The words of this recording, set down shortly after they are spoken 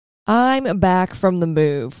I'm back from the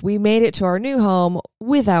move. We made it to our new home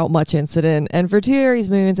without much incident, and for 2 Aries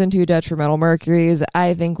moons and 2 detrimental Mercuries,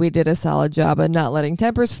 I think we did a solid job of not letting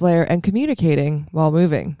tempers flare and communicating while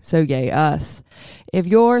moving. So yay us. If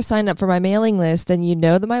you're signed up for my mailing list, then you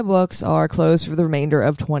know that my books are closed for the remainder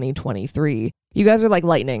of 2023. You guys are like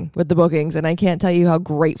lightning with the bookings, and I can't tell you how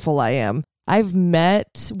grateful I am. I've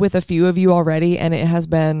met with a few of you already, and it has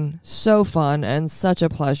been so fun and such a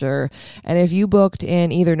pleasure. And if you booked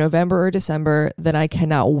in either November or December, then I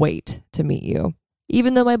cannot wait to meet you.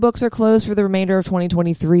 Even though my books are closed for the remainder of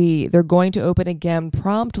 2023, they're going to open again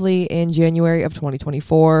promptly in January of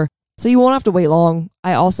 2024. So you won't have to wait long.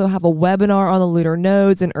 I also have a webinar on the lunar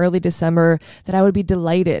nodes in early December that I would be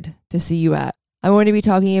delighted to see you at. I'm going to be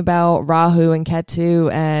talking about Rahu and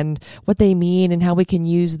Ketu and what they mean and how we can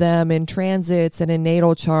use them in transits and in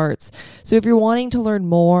natal charts. So if you're wanting to learn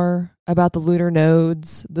more about the lunar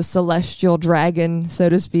nodes, the celestial dragon, so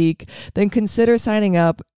to speak, then consider signing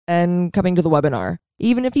up and coming to the webinar.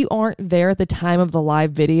 Even if you aren't there at the time of the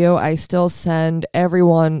live video, I still send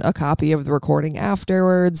everyone a copy of the recording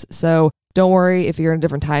afterwards. So don't worry if you're in a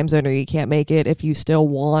different time zone or you can't make it. If you still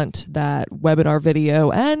want that webinar video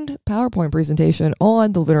and PowerPoint presentation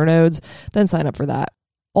on the lunar nodes, then sign up for that.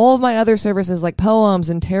 All of my other services like poems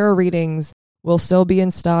and tarot readings will still be in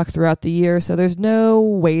stock throughout the year, so there's no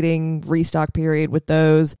waiting restock period with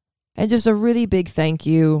those. And just a really big thank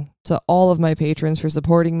you to all of my patrons for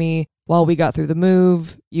supporting me while we got through the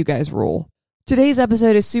move. You guys rule. Today's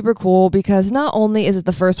episode is super cool because not only is it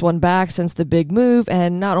the first one back since the big move,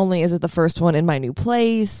 and not only is it the first one in my new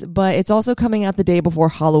place, but it's also coming out the day before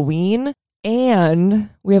Halloween, and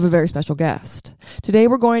we have a very special guest. Today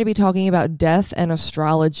we're going to be talking about death and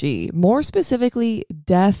astrology, more specifically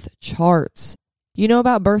death charts. You know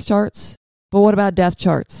about birth charts, but what about death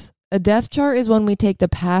charts? A death chart is when we take the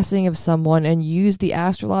passing of someone and use the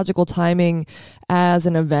astrological timing as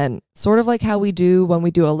an event, sort of like how we do when we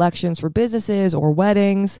do elections for businesses or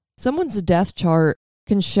weddings. Someone's death chart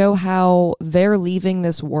can show how their leaving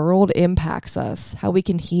this world impacts us, how we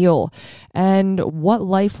can heal, and what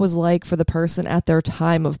life was like for the person at their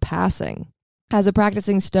time of passing. As a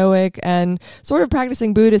practicing Stoic and sort of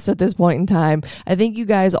practicing Buddhist at this point in time, I think you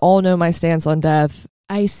guys all know my stance on death.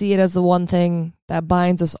 I see it as the one thing that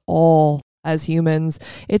binds us all as humans.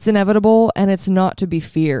 It's inevitable and it's not to be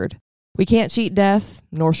feared. We can't cheat death,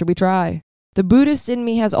 nor should we try. The Buddhist in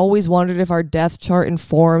me has always wondered if our death chart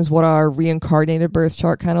informs what our reincarnated birth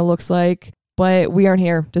chart kind of looks like, but we aren't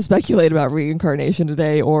here to speculate about reincarnation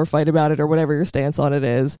today or fight about it or whatever your stance on it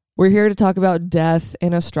is. We're here to talk about death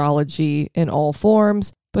in astrology in all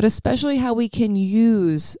forms, but especially how we can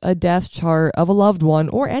use a death chart of a loved one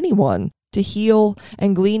or anyone to heal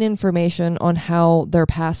and glean information on how their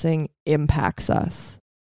passing impacts us.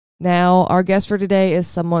 Now, our guest for today is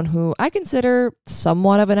someone who I consider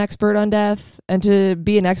somewhat of an expert on death. And to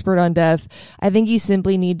be an expert on death, I think you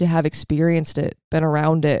simply need to have experienced it, been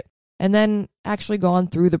around it, and then actually gone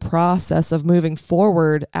through the process of moving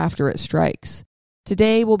forward after it strikes.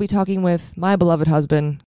 Today, we'll be talking with my beloved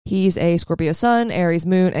husband. He's a Scorpio sun, Aries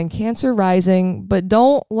moon, and Cancer rising, but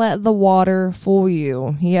don't let the water fool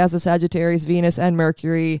you. He has a Sagittarius, Venus, and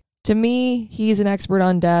Mercury. To me, he's an expert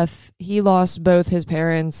on death. He lost both his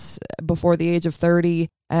parents before the age of 30,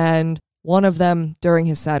 and one of them during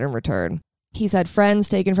his Saturn return. He's had friends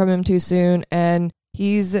taken from him too soon, and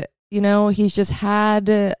he's just had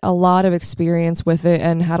a lot of experience with it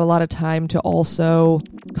and had a lot of time to also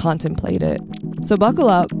contemplate it. So buckle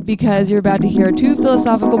up, because you're about to hear two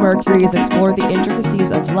philosophical Mercuries explore the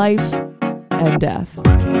intricacies of life and death.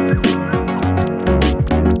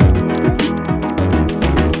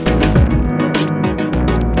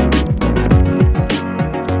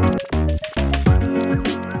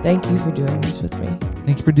 Thank you for doing this with me.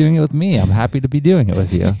 Thank you for doing it with me. I'm happy to be doing it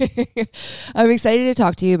with you. I'm excited to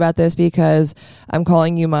talk to you about this because I'm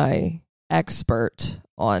calling you my expert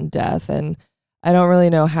on death. And I don't really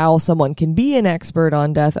know how someone can be an expert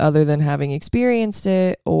on death other than having experienced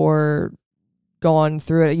it or gone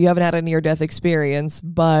through it. You haven't had a near-death experience,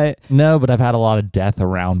 but... No, but I've had a lot of death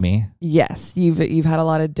around me. Yes, you've had a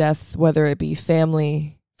lot of death, whether it be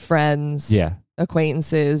family, friends,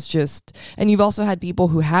 acquaintances, and you've also had people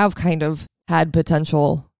who have kind of had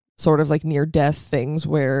potential sort of like near-death things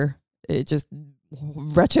where it just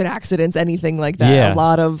wretched accidents, anything like that. Yeah.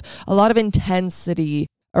 A lot of intensity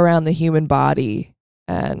around the human body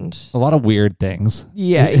and a lot of weird things.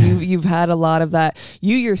 Yeah, you've had a lot of that.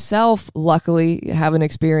 You yourself, luckily, haven't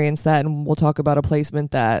experienced that, and we'll talk about a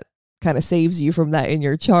placement that kind of saves you from that in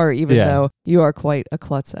your chart, even though you are quite a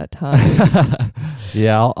klutz at times.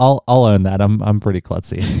 Yeah, I'll own that. I'm pretty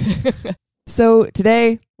klutzy. So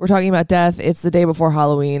today We're talking about death. It's the day before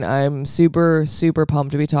Halloween. I'm super, super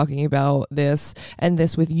pumped to be talking about this, and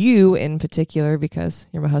this with you in particular because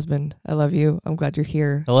you're my husband. I love you. I'm glad you're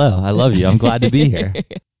here. Hello, I love you. I'm glad to be here.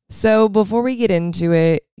 So before we get into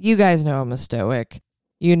it, you guys know I'm a stoic.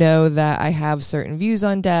 You know that I have certain views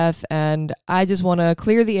on death, and I just want to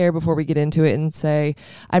clear the air before we get into it and say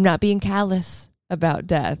I'm not being callous about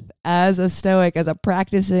death. As a stoic, as a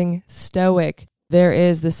practicing stoic, there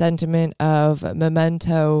is the sentiment of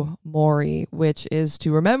memento mori, which is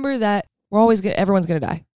to remember that everyone's going to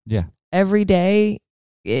die. Yeah. Every day,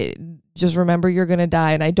 just remember you're going to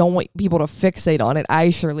die. And I don't want people to fixate on it. I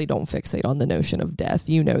surely don't fixate on the notion of death.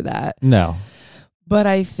 You know that. No. But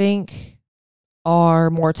I think our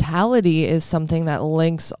mortality is something that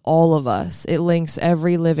links all of us. It links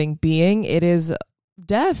every living being.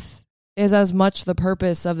 Death is as much the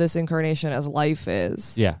purpose of this incarnation as life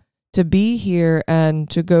is. Yeah. To be here and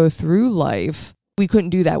to go through life, we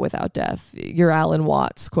couldn't do that without death. Your Alan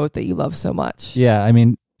Watts quote that you love so much. Yeah, I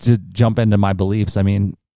mean, to jump into my beliefs, I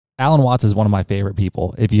mean, Alan Watts is one of my favorite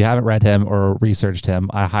people. If you haven't read him or researched him,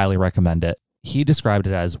 I highly recommend it. He described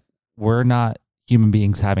it as, we're not human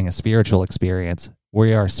beings having a spiritual experience.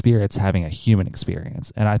 We are spirits having a human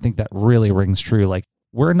experience. And I think that really rings true. Like,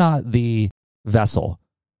 we're not the vessel.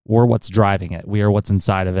 We're what's driving it. We are what's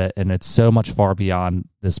inside of it. And it's so much far beyond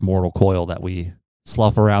this mortal coil that we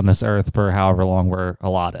slough around this earth for however long we're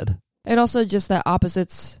allotted. And also just that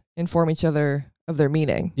opposites inform each other of their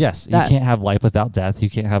meaning. Yes, you can't have light without death. You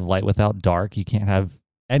can't have light without dark. You can't have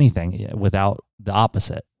anything without the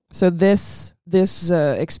opposite. So this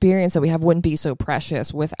experience that we have wouldn't be so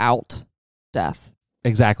precious without death.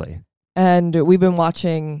 Exactly. And we've been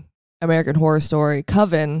watching American Horror Story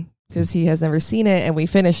Coven because he has never seen it, and we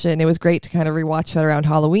finished it, and it was great to kind of rewatch that around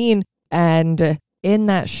Halloween. And in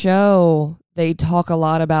that show, they talk a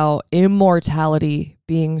lot about immortality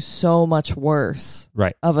being so much worse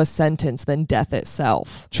of a sentence than death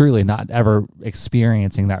itself. Truly not ever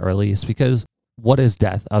experiencing that release, because what is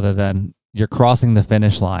death other than you're crossing the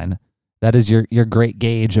finish line? That is your great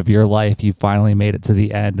gauge of your life. You finally made it to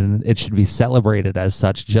the end, and it should be celebrated as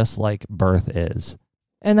such, just like birth is.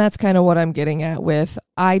 And that's kind of what I'm getting at with,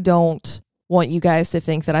 I don't want you guys to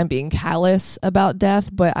think that I'm being callous about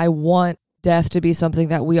death, but I want death to be something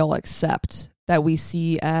that we all accept, that we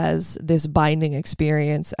see as this binding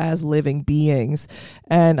experience as living beings.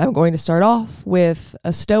 And I'm going to start off with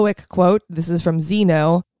a Stoic quote. This is from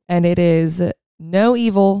Zeno, and it is, "No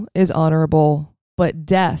evil is honorable, but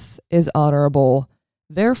death is honorable.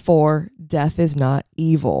 Therefore, death is not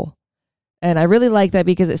evil." And I really like that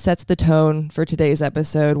because it sets the tone for today's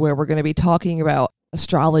episode, where we're going to be talking about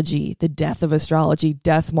astrology, the death of astrology,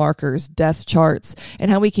 death markers, death charts, and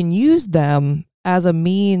how we can use them as a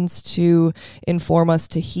means to inform us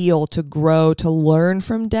to heal, to grow, to learn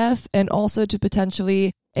from death, and also to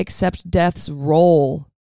potentially accept death's role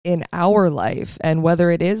in our life and whether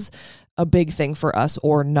it is a big thing for us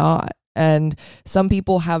or not. And some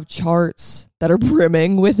people have charts that are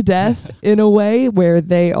brimming with death in a way where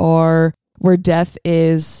death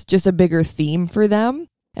is just a bigger theme for them.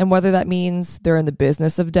 And whether that means they're in the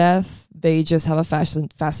business of death, they just have a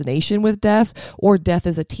fascination with death, or death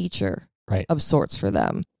is a teacher of sorts for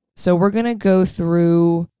them. So we're going to go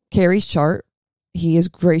through Cary's chart. He has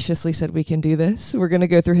graciously said we can do this. We're going to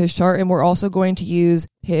go through his chart, and we're also going to use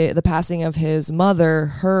the passing of his mother,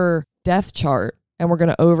 her death chart, and we're going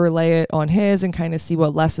to overlay it on his and kind of see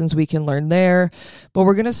what lessons we can learn there. But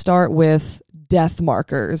we're going to start with death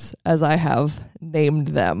markers, as I have named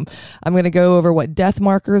them. I'm going to go over what death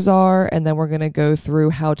markers are, and then we're going to go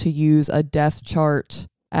through how to use a death chart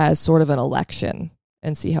as sort of an election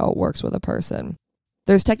and see how it works with a person.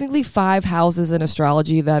 There's technically 5 houses in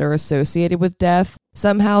astrology that are associated with death.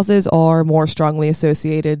 Some houses are more strongly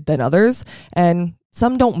associated than others, and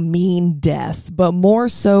some don't mean death, but more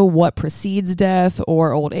so what precedes death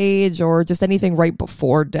or old age or just anything right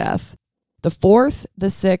before death. The 4th, the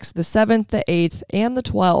 6th, the 7th, the 8th, and the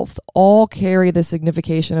 12th all carry the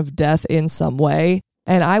signification of death in some way.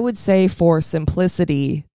 And I would say for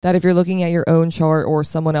simplicity that if you're looking at your own chart or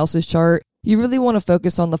someone else's chart, you really want to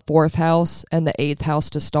focus on the 4th house and the 8th house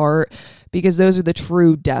to start, because those are the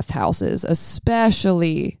true death houses,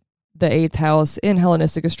 especially the 8th house in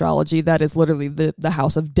Hellenistic astrology. That is literally the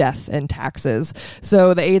house of death and taxes.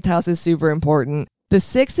 So the 8th house is super important. The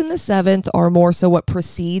 6th and the 7th are more so what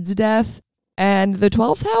precedes death. And the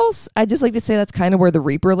 12th house, I just like to say that's kind of where the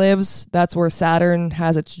Reaper lives. That's where Saturn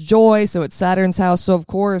has its joy. So it's Saturn's house. So of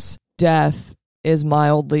course, death is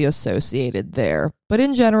mildly associated there. But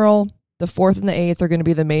in general, the 4th and the 8th are going to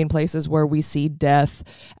be the main places where we see death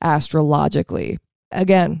astrologically.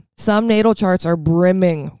 Again, some natal charts are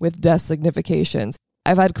brimming with death significations.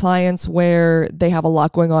 I've had clients where they have a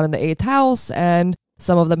lot going on in the eighth house, and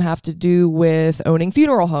some of them have to do with owning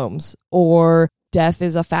funeral homes, or death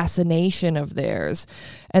is a fascination of theirs.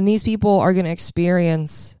 And these people are going to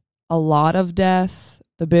experience a lot of death,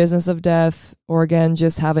 the business of death, or again,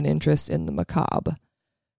 just have an interest in the macabre.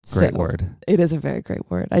 Great word. It is a very great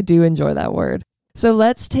word. I do enjoy that word. So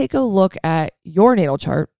let's take a look at your natal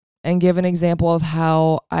chart and give an example of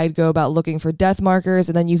how I'd go about looking for death markers.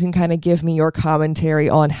 And then you can kind of give me your commentary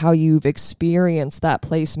on how you've experienced that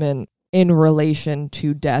placement in relation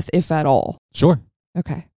to death, if at all. Sure.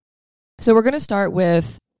 Okay. So we're going to start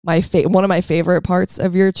with one of my favorite parts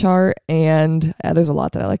of your chart. And there's a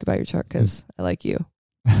lot that I like about your chart because I like you.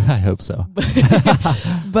 I hope so.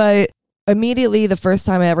 But immediately, the first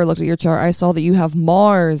time I ever looked at your chart, I saw that you have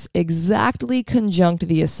Mars exactly conjunct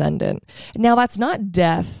the ascendant. Now, that's not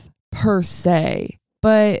death per se,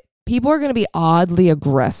 but people are going to be oddly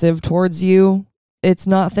aggressive towards you. It's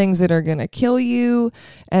not things that are going to kill you.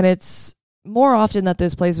 And it's more often that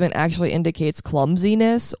this placement actually indicates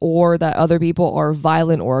clumsiness or that other people are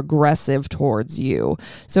violent or aggressive towards you.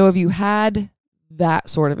 So have you had that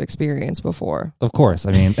sort of experience before? Of course.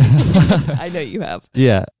 I mean, I know you have.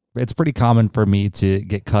 Yeah. It's pretty common for me to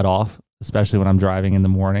get cut off, especially when I'm driving in the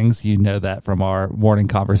mornings. You know that from our morning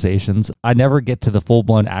conversations. I never get to the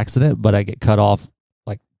full-blown accident, but I get cut off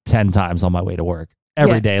like 10 times on my way to work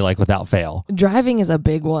every day, like without fail. Driving is a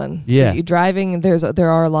big one. Yeah. Driving, there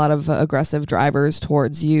are a lot of aggressive drivers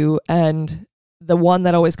towards you. And the one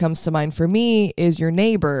that always comes to mind for me is your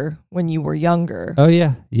neighbor when you were younger. Oh,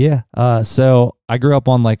 yeah. Yeah. So I grew up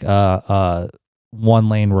on like a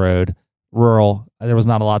one-lane road, rural. There was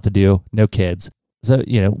not a lot to do, no kids. So,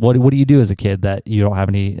 what do you do as a kid that you don't have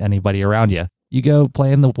anybody around you? You go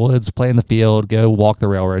play in the woods, play in the field, go walk the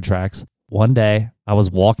railroad tracks. One day, I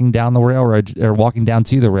was walking down to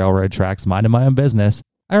the railroad tracks, minding my own business.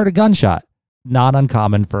 I heard a gunshot. Not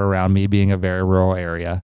uncommon for around me being a very rural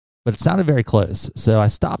area, but it sounded very close. So I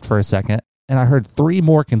stopped for a second, and I heard 3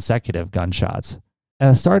 more consecutive gunshots.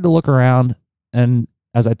 And I started to look around, and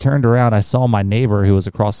as I turned around, I saw my neighbor who was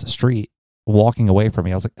across the street walking away from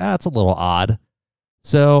me. I was like, that's a little odd.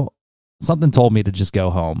 So something told me to just go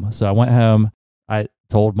home. So I went home. I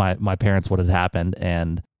told my parents what had happened.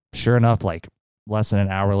 And sure enough, like less than an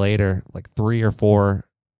hour later, like 3 or 4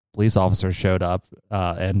 police officers showed up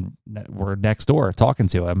and were next door talking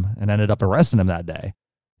to him and ended up arresting him that day.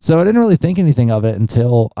 So I didn't really think anything of it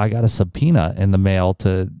until I got a subpoena in the mail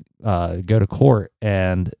to go to court.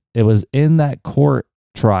 And it was in that court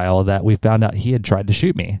trial that we found out he had tried to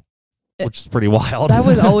shoot me, which is pretty wild. That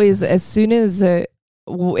was always, as soon as it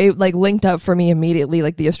like linked up for me immediately,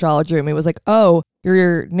 like the astrology room, it was like, oh,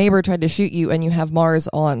 your neighbor tried to shoot you and you have Mars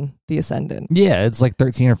on the ascendant. Yeah, it's like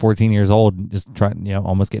 13 or 14 years old, just trying,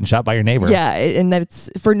 almost getting shot by your neighbor. Yeah, and that's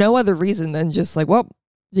for no other reason than just like, well,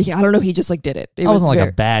 yeah, I don't know, he just like did it. I wasn't like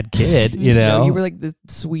a bad kid, No, you were like the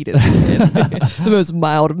sweetest kid, the most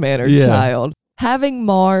mild-mannered child. Having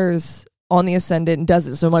Mars on the ascendant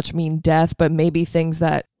doesn't so much mean death, but maybe things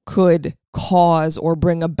that could cause or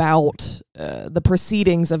bring about the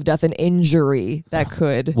proceedings of death and injury that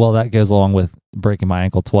could. Well, that goes along with breaking my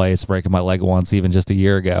ankle twice, breaking my leg once, even just a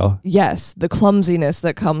year ago. Yes, the clumsiness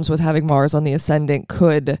that comes with having Mars on the ascendant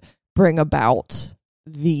could bring about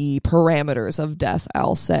the parameters of death,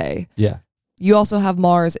 I'll say. Yeah. You also have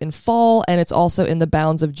Mars in fall, and it's also in the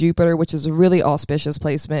bounds of Jupiter, which is a really auspicious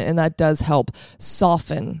placement, and that does help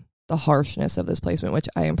soften the harshness of this placement, which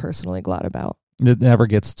I am personally glad about. It never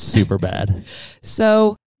gets super bad.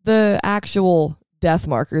 So the actual death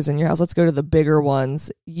markers in your house, let's go to the bigger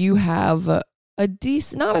ones. You have a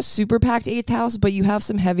decent, not a super packed 8th house, but you have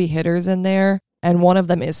some heavy hitters in there, and one of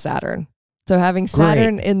them is Saturn. So having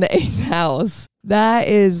Saturn in the 8th house, that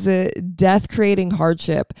is death creating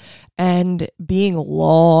hardship and being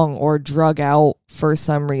long or drug out for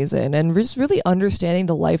some reason, and just really understanding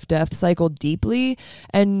the life-death cycle deeply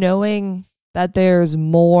and knowing that there's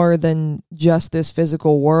more than just this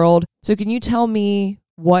physical world. So can you tell me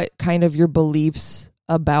what kind of your beliefs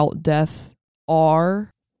about death are?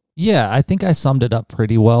 Yeah, I think I summed it up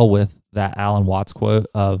pretty well with that Alan Watts quote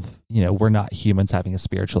of, we're not humans having a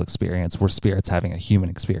spiritual experience, we're spirits having a human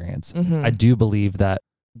experience. Mm-hmm. I do believe that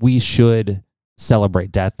we should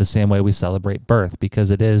celebrate death the same way we celebrate birth,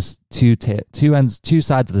 because it is two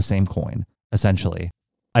sides of the same coin, essentially.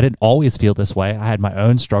 I didn't always feel this way. I had my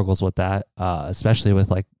own struggles with that, especially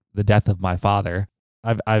with like the death of my father.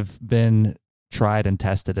 I've been tried and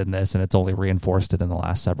tested in this, and it's only reinforced it in the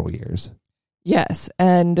last several years. Yes,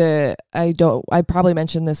 and I probably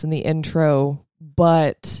mentioned this in the intro,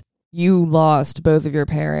 but you lost both of your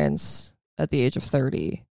parents at the age of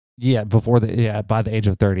 30. Yeah, by the age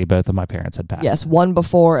of 30, both of my parents had passed. Yes, one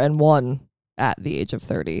before and one at the age of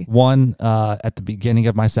 30. One at the beginning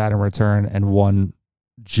of my Saturn return and one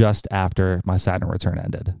just after my Saturn return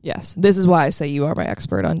ended. Yes, this is why I say you are my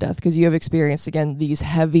expert on death, because you have experienced, again, these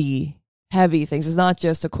heavy things. It's not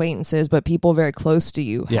just acquaintances, but people very close to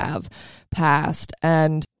you have passed.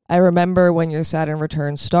 And I remember when your Saturn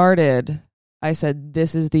return started, I said,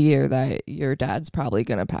 this is the year that your dad's probably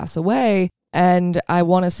going to pass away. And I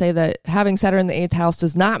want to say that having Saturn in the 8th house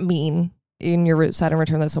does not mean in your Saturn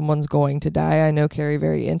return that someone's going to die. I know Cary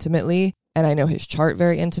very intimately, and I know his chart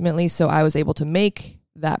very intimately. So I was able to make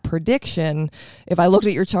that prediction. If I looked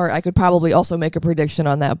at your chart, I could probably also make a prediction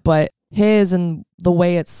on that. But his and the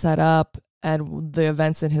way it's set up and the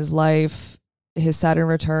events in his life, his Saturn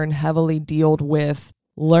return heavily dealt with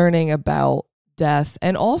learning about death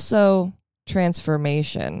and also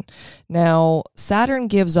transformation. Now, Saturn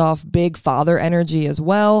gives off big father energy as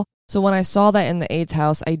well. So when I saw that in the 8th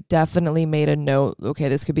house, I definitely made a note, okay,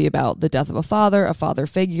 this could be about the death of a father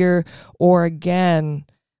figure, or again,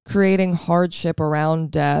 creating hardship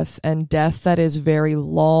around death and death that is very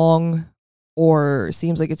long or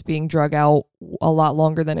seems like it's being drug out a lot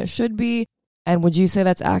longer than it should be. And would you say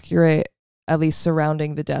that's accurate, at least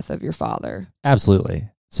surrounding the death of your father? Absolutely.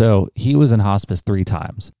 So he was in hospice 3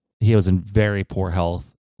 times. He was in very poor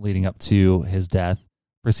health leading up to his death,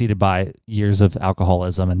 preceded by years of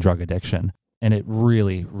alcoholism and drug addiction. And it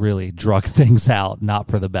really, really drug things out, not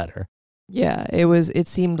for the better. Yeah, it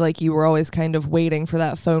seemed like you were always kind of waiting for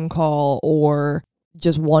that phone call or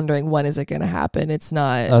just wondering, when is it going to happen? It's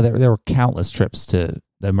not. There were countless trips to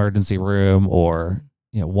the emergency room or,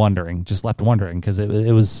 just left wondering because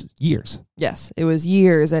it was years. Yes, it was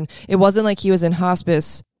years. And it wasn't like he was in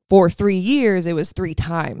hospice for 3 years, it was 3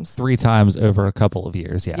 times. 3 times over a couple of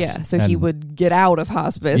years, yes. Yeah, so he would get out of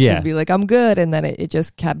hospice and be like, I'm good. And then it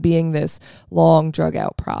just kept being this long,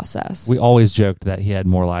 drug-out process. We always joked that he had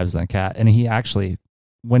more lives than a cat. And he actually,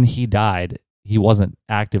 when he died, he wasn't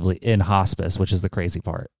actively in hospice, which is the crazy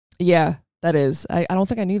part. Yeah, that is. I don't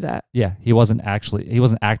think I knew that. Yeah, he wasn't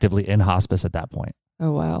actively in hospice at that point.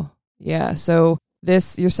 Oh, wow. Yeah, so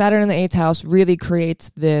your Saturn in the 8th house really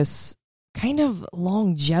creates this kind of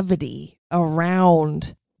longevity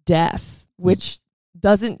around death, which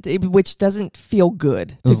doesn't feel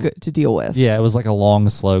good to deal with. Yeah, it was like a long,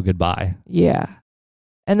 slow goodbye. Yeah.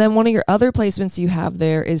 And then one of your other placements you have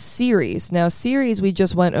there is Ceres. Now, Ceres, we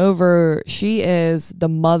just went over, she is the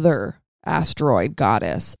mother asteroid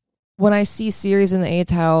goddess. When I see Ceres in the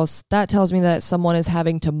 8th house, that tells me that someone is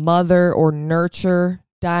having to mother or nurture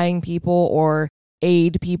dying people or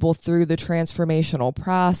aid people through the transformational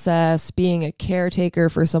process, being a caretaker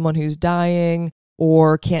for someone who's dying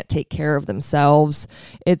or can't take care of themselves.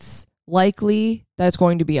 It's likely that it's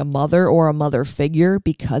going to be a mother or a mother figure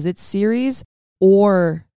because it's Ceres,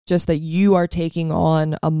 or just that you are taking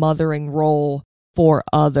on a mothering role for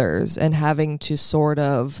others and having to sort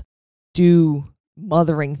of do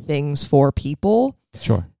mothering things for people.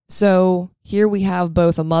 Sure. So here we have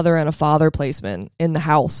both a mother and a father placement in the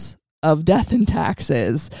house of death and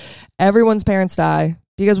taxes. Everyone's parents die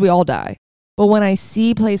because we all die. But when I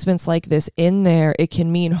see placements like this in there, it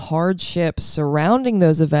can mean hardship surrounding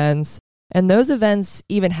those events, and those events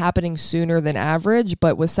even happening sooner than average.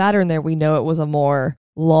 But with Saturn there, we know it was a more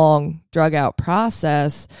long, drug out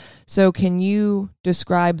process. So can you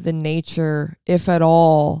describe the nature, if at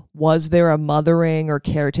all, was there a mothering or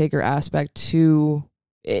caretaker aspect to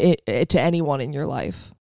anyone in your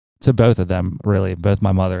life? To both of them, really, both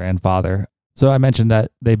my mother and father. So I mentioned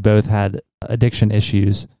that they both had addiction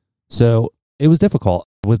issues. So it was difficult.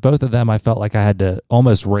 With both of them, I felt like I had to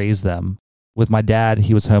almost raise them. With my dad,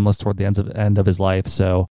 he was homeless toward the end of his life.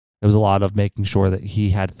 So it was a lot of making sure that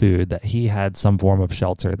he had food, that he had some form of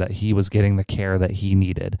shelter, that he was getting the care that he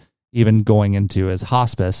needed. Even going into his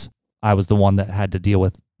hospice, I was the one that had to deal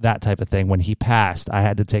with that type of thing. When he passed, I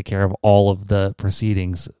had to take care of all of the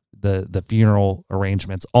proceedings, the funeral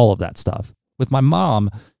arrangements, all of that stuff. With my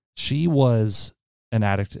mom, she was an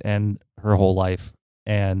addict and her whole life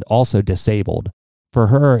and also disabled. For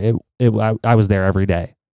her, I was there every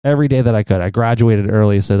day that I could. I graduated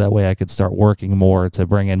early so that way I could start working more to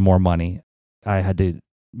bring in more money. I had to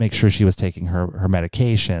make sure she was taking her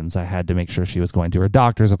medications. I had to make sure she was going to her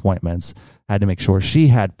doctor's appointments. I had to make sure she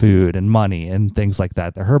had food and money and things like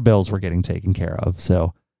that her bills were getting taken care of.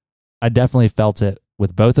 So I definitely felt it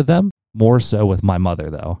with both of them, more so with my mother,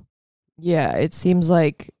 though. Yeah, it seems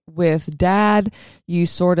like with dad, you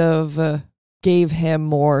sort of gave him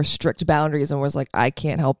more strict boundaries and was like, I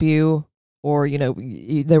can't help you or,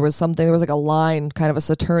 there was like a line, kind of a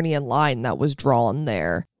Saturnian line that was drawn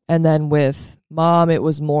there. And then with mom, it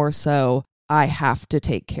was more so, I have to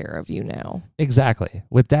take care of you now. Exactly.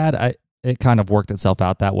 With dad, it kind of worked itself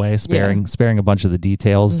out that way, sparing a bunch of the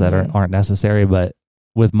details that aren't necessary. But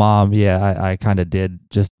with mom, I kind of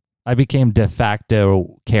I became de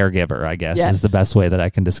facto caregiver, I guess, is the best way that I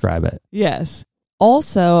can describe it. Yes.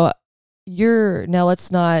 Also, now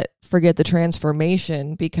let's not forget the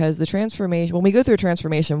transformation, because the transformation, when we go through a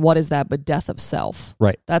transformation, what is that but death of self?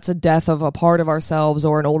 Right. That's a death of a part of ourselves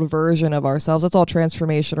or an old version of ourselves. That's all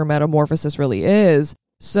transformation or metamorphosis really is.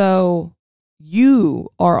 So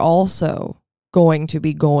you are also going to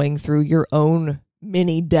be going through your own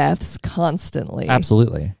mini deaths constantly.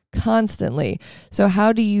 Absolutely. Constantly. So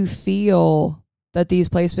how do you feel that these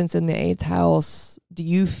placements in the 8th house, do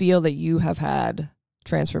you feel that you have had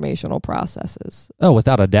transformational processes? Oh,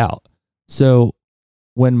 without a doubt. So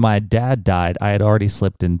when my dad died, I had already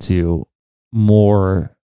slipped into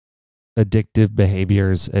more addictive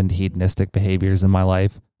behaviors and hedonistic behaviors in my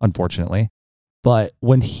life, unfortunately. But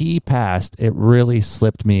when he passed, it really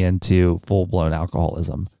slipped me into full-blown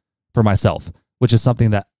alcoholism for myself, which is something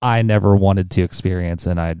that I never wanted to experience,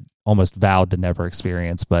 and I almost vowed to never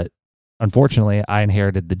experience. But unfortunately, I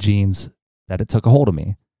inherited the genes that it took a hold of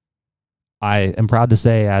me. I am proud to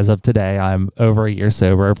say, as of today, I'm over a year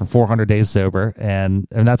sober, for 400 days sober, and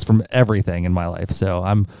that's from everything in my life. So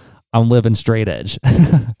I'm living straight edge.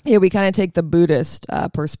 Yeah, we kind of take the Buddhist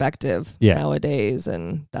perspective nowadays,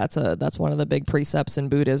 and that's one of the big precepts in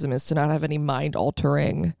Buddhism, is to not have any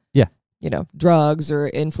mind-altering, drugs or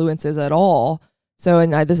influences at all. So,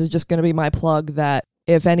 and this is just going to be my plug, that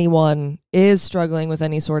if anyone is struggling with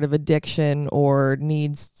any sort of addiction or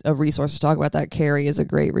needs a resource to talk about that, Cary is a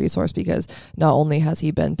great resource, because not only has he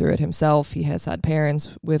been through it himself, he has had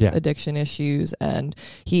parents with addiction issues, and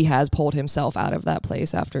he has pulled himself out of that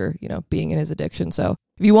place after, being in his addiction. So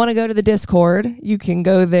if you want to go to the Discord, you can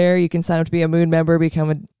go there. You can sign up to be a Moon member,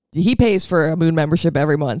 he pays for a Moon membership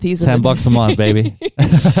every month. He's $10 a month, baby.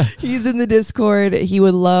 He's in the Discord. He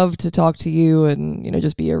would love to talk to you and,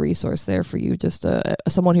 just be a resource there for you, just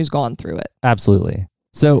someone who's gone through it. Absolutely.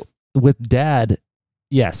 So with dad,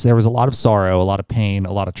 yes, there was a lot of sorrow, a lot of pain,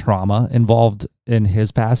 a lot of trauma involved in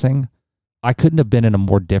his passing. I couldn't have been in a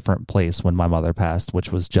more different place when my mother passed,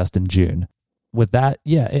 which was just in June. With that,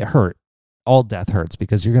 it hurt. All death hurts,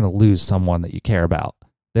 because you're going to lose someone that you care about.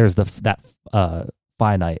 There's that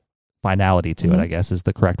finality to it, I guess is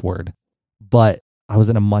the correct word. But I was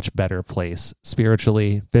in a much better place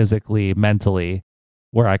spiritually, physically, mentally,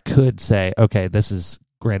 where I could say, okay, this has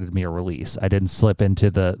granted me a release. I didn't slip into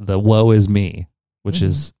the woe is me, which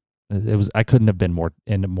I couldn't have been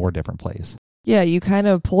in a more different place. Yeah, you kind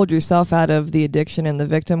of pulled yourself out of the addiction and the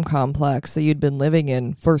victim complex that you'd been living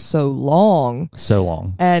in for so long. So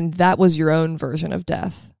long. And that was your own version of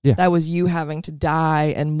death. Yeah. That was you having to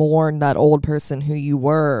die and mourn that old person who you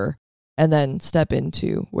were, and then step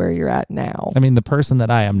into where you're at now. I mean, the person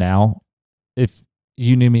that I am now, if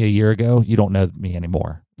you knew me a year ago, you don't know me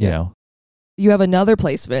anymore. You know? You have another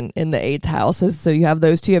placement in the 8th house. So you have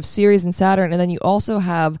those two. You have Ceres and Saturn, and then you also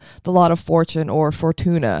have the lot of fortune or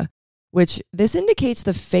fortuna, which this indicates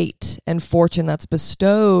the fate and fortune that's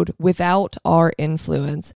bestowed without our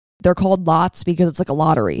influence. They're called lots because it's like a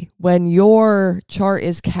lottery. When your chart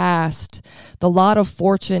is cast, the lot of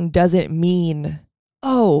fortune doesn't mean,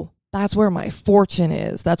 oh, that's where my fortune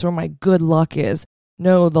is. That's where my good luck is.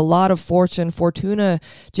 No, the lot of fortune, fortuna,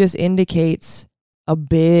 just indicates a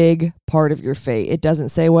big part of your fate. It doesn't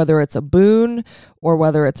say whether it's a boon or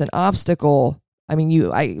whether it's an obstacle. I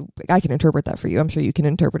mean, I can interpret that for you. I'm sure you can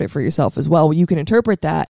interpret it for yourself as well. You can interpret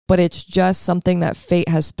that, but it's just something that fate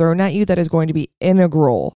has thrown at you that is going to be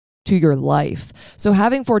integral to your life. So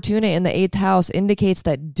having Fortuna in the 8th house indicates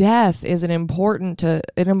that death is an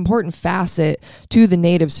important facet to the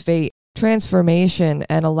native's fate. Transformation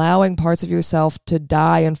and allowing parts of yourself to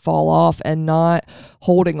die and fall off, and not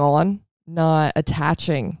holding on, not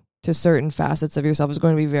attaching to certain facets of yourself, is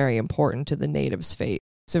going to be very important to the native's fate.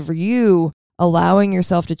 So for you, allowing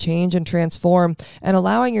yourself to change and transform, and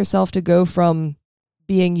allowing yourself to go from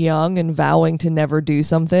being young and vowing to never do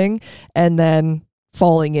something, and then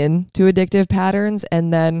falling into addictive patterns,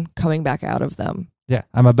 and then coming back out of them. Yeah,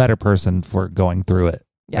 I'm a better person for going through it.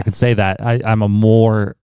 Yes. I could say that. I'm a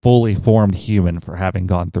more fully formed human for having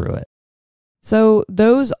gone through it. So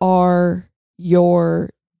those are your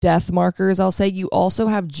death markers. I'll say you also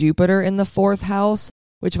have Jupiter in the 4th house,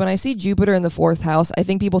 which when I see Jupiter in the 4th house, I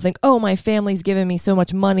think people think, oh, my family's given me so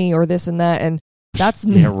much money or this and that. And That's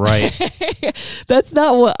Yeah, right. That's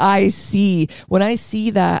not what I see. When I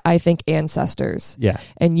see that, I think ancestors. Yeah.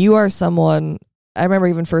 And you are someone, I remember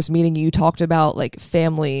even first meeting you, talked about like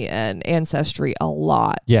family and ancestry a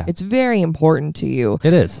lot. Yeah. It's very important to you.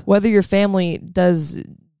 It is. Whether your family does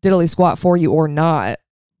diddly squat for you or not,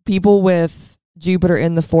 people with Jupiter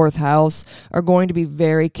in the fourth house are going to be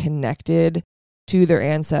very connected to their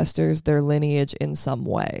ancestors, their lineage in some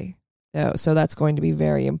way. So that's going to be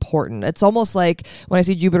very important. It's almost like when I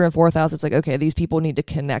see Jupiter in fourth house, it's like, okay, these people need to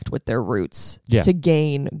connect with their roots to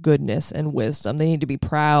gain goodness and wisdom. They need to be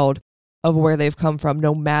proud of where they've come from,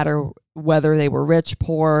 no matter whether they were rich,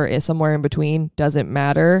 poor, somewhere in between, doesn't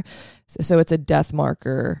matter. So it's a death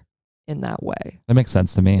marker in that way. That makes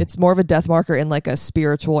sense to me. It's more of a death marker in like a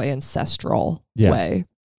spiritual, ancestral way.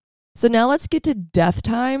 So now let's get to death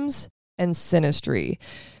times and synastry.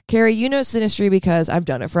 Cary, you know synastry because I've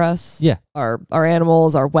done it for us. Yeah. Our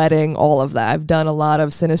animals, our wedding, all of that. I've done a lot of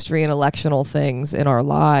synastry and electional things in our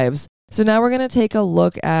lives. So now we're going to take a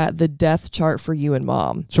look at the death chart for you and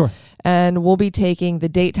Mom. Sure. And we'll be taking the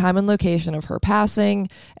date, time, and location of her passing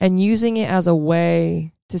and using it as a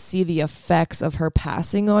way to see the effects of her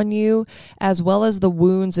passing on you, as well as the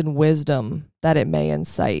wounds and wisdom that it may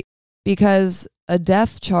incite. Because a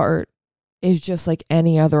death chart is just like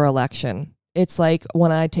any other election. It's like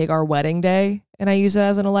when I take our wedding day and I use it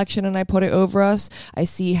as an election and I put it over us, I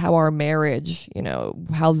see how our marriage,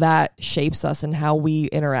 how that shapes us and how we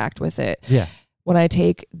interact with it. Yeah. When I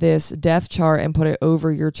take this death chart and put it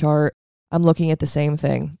over your chart, I'm looking at the same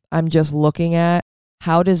thing. I'm just looking at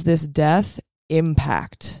how does this death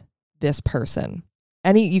impact this person?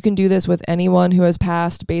 You can do this with anyone who has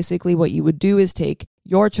passed. Basically, what you would do is take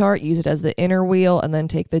your chart, use it as the inner wheel, and then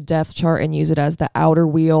take the death chart and use it as the outer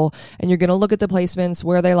wheel. And you're going to look at the placements,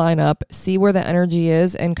 where they line up, see where the energy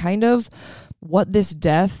is, and kind of what this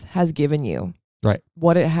death has given you. Right.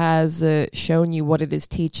 What it has shown you, what it is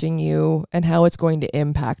teaching you, and how it's going to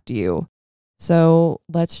impact you. So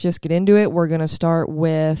let's just get into it. We're going to start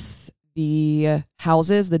with the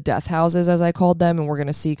houses, the death houses, as I called them, and we're going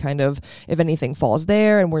to see kind of if anything falls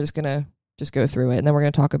there, and we're just going to go through it, and then we're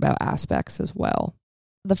going to talk about aspects as well.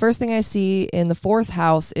 The first thing I see in the fourth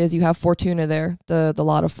house is you have Fortuna there, the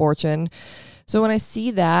lot of fortune. So when I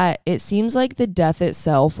see that, it seems like the death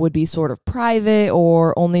itself would be sort of private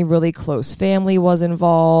or only really close family was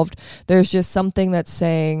involved. There's just something that's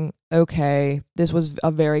saying, okay, this was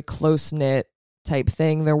a very close-knit type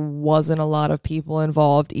thing. There wasn't a lot of people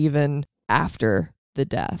involved even after the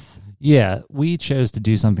death. Yeah, we chose to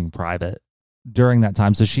do something private during that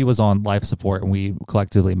time. So she was on life support and we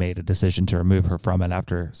collectively made a decision to remove her from it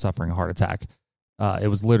after suffering a heart attack. It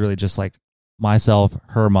was literally just like myself,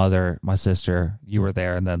 her mother, my sister, you were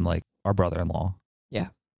there, and then like our brother-in-law. Yeah.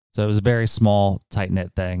 So it was a very small,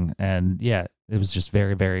 tight-knit thing. And yeah, it was just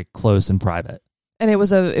very, very close and private. And it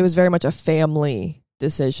was very much a family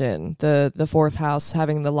decision. The fourth house,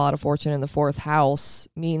 having the lot of fortune in the fourth house,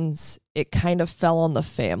 means it kind of fell on the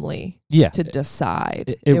family to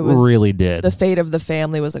decide. It really did. The fate of the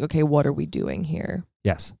family was like, okay, what are we doing here?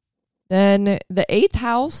 Yes. Then the eighth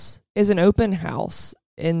house is an open house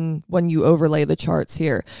when you overlay the charts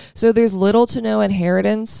here. So there's little to no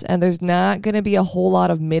inheritance, and there's not going to be a whole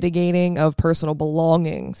lot of mitigating of personal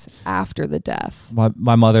belongings after the death.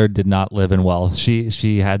 My mother did not live in wealth.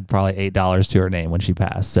 She had probably $8 to her name when she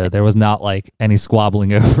passed. So there was not like any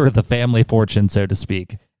squabbling over the family fortune, so to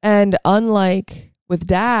speak. And unlike with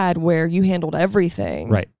Dad, where you handled everything,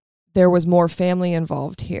 right, there was more family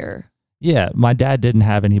involved here. Yeah, my dad didn't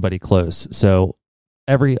have anybody close. So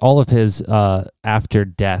all of his after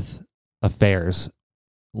death affairs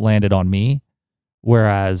landed on me,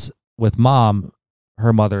 whereas with Mom,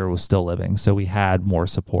 her mother was still living, so we had more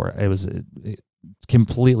support. It was a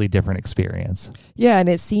completely different experience. Yeah, and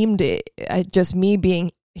it seemed, just me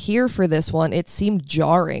being here for this one, it seemed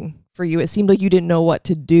jarring for you. It seemed like you didn't know what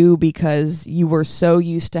to do because you were so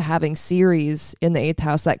used to having Ceres in the eighth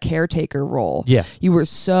house, that caretaker role. Yeah. You were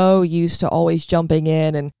so used to always jumping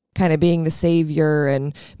in and kind of being the savior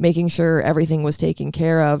and making sure everything was taken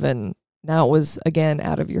care of, and now it was again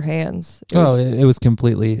out of your hands. It was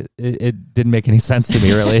completely, it didn't make any sense to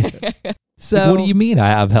me, really. So like, what do you mean I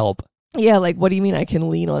have help? Yeah, like, what do you mean I can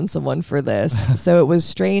lean on someone for this? So it was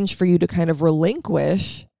strange for you to kind of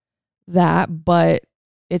relinquish that, but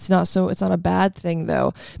it's not a bad thing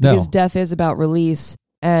though, because death is about release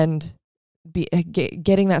and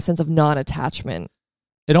getting that sense of non-attachment.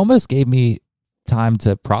 It almost gave me time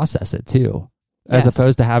to process it too, as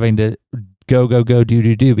opposed to having to go,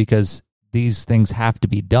 do, because these things have to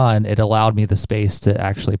be done. It allowed me the space to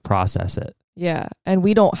actually process it. Yeah. And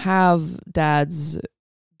we don't have Dad's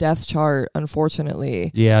death chart, unfortunately.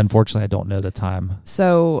 Yeah, unfortunately, I don't know the time.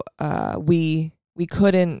 So we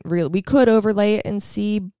couldn't really, we could overlay it and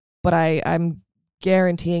see, but I'm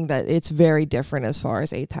guaranteeing that it's very different as far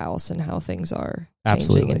as 8th house and how things are changing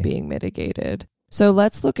Absolutely. and being mitigated. So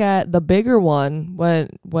let's look at the bigger one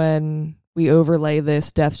when we overlay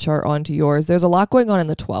this death chart onto yours. There's a lot going on in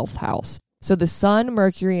the 12th house. So the Sun,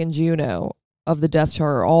 Mercury, and Juno of the death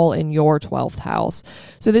chart are all in your 12th house.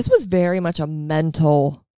 So this was very much a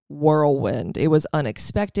mental whirlwind. It was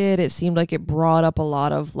unexpected. It seemed like it brought up a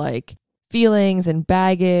lot of like feelings and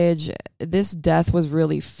baggage. This death was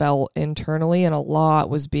really felt internally and a lot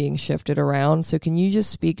was being shifted around. So can you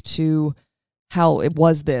just speak to how it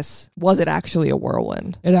was it actually a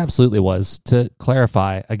whirlwind? It absolutely was. To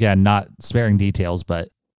clarify, again, not sparing details, but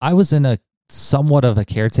I was in a somewhat of a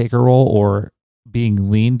caretaker role or being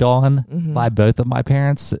leaned on by both of my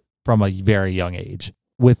parents from a very young age.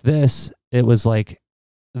 With this, it was like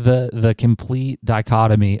the complete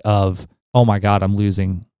dichotomy of, oh my God, I'm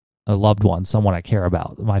losing a loved one, someone I care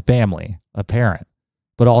about, my family, a parent,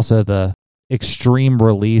 but also the extreme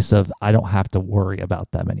release of I don't have to worry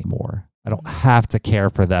about them anymore. I don't have to care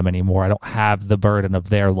for them anymore. I don't have the burden of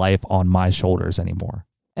their life on my shoulders anymore.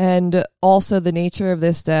 And also the nature of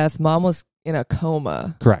this death, Mom was in a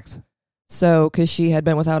coma. Correct. So, because she had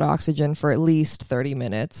been without oxygen for at least 30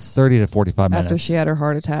 minutes. 30 to 45 minutes. After she had her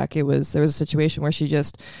heart attack, there was a situation where she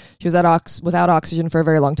was without oxygen for a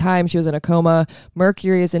very long time. She was in a coma.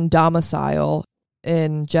 Mercury is in domicile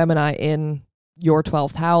in Gemini in your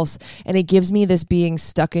 12th house. And it gives me this being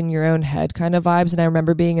stuck in your own head kind of vibes. And I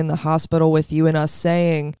remember being in the hospital with you and us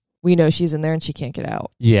saying, we know she's in there and she can't get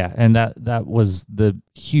out. Yeah. And that was the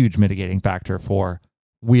huge mitigating factor for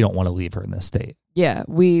we don't want to leave her in this state. Yeah,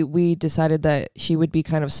 we decided that she would be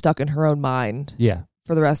kind of stuck in her own mind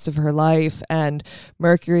for the rest of her life. And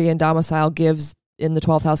Mercury in domicile in the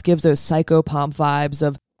 12th house gives those psychopomp vibes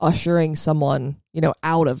of ushering someone,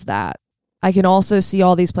 out of that. I can also see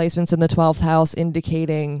all these placements in the 12th house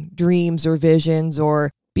indicating dreams or visions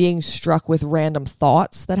or being struck with random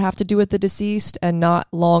thoughts that have to do with the deceased. And not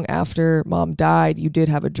long after Mom died, you did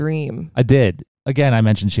have a dream. I did. Again, I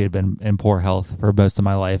mentioned she had been in poor health for most of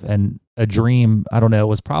my life, and a dream, I don't know, it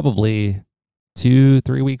was probably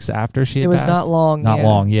 2-3 weeks after she had passed. It was not long. Not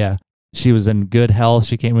long, yeah. She was in good health.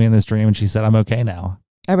 She came to me in this dream and she said, I'm okay now.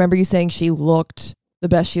 I remember you saying she looked the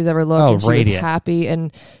best she's ever looked. Oh, and she radiant. was happy.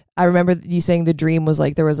 And I remember you saying the dream was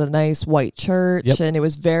like there was a nice white church and it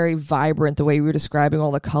was very vibrant the way we were describing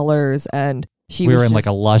all the colors. And we were in like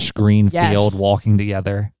a lush green field walking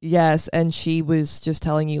together. Yes. And she was just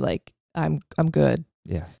telling you like, I'm good.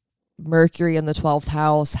 Yeah. Mercury in the 12th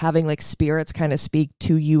house, having like spirits kind of speak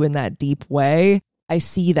to you in that deep way. I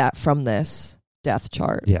see that from this death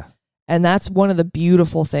chart. Yeah. And that's one of the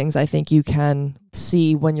beautiful things I think you can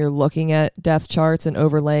see when you're looking at death charts and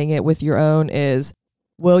overlaying it with your own is,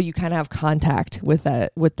 will you kind of have contact with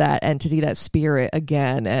that entity, that spirit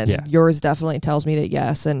again? And yours definitely tells me that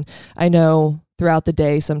yes. And I know throughout the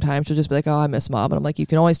day, sometimes she'll just be like, oh, I miss Mom. And I'm like, you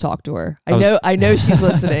can always talk to her. I know she's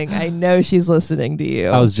listening. I know she's listening to you.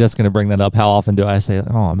 I was just going to bring that up. How often do I say,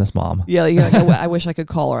 oh, I miss Mom? Yeah, you're like, I wish I could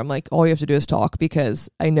call her. I'm like, all you have to do is talk because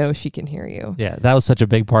I know she can hear you. Yeah, that was such a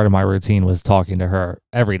big part of my routine was talking to her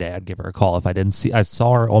every day. I'd give her a call. If I didn't see, I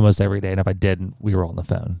saw her almost every day. And if I didn't, we were on the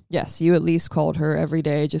phone. Yes, you at least called her every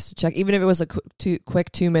day just to check. Even if it was a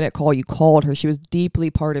quick 2-minute call, you called her. She was deeply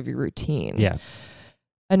part of your routine. Yeah.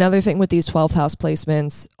 Another thing with these 12th house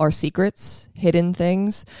placements are secrets, hidden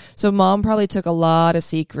things. So Mom probably took a lot of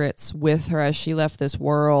secrets with her as she left this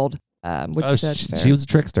world. She was a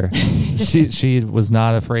trickster. she was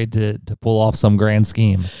not afraid to pull off some grand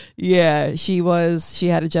scheme. Yeah, she was. She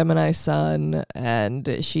had a Gemini sun,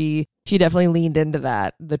 and she definitely leaned into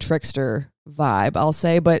that, the trickster vibe, I'll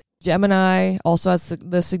say. But Gemini also has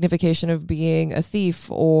the signification of being a thief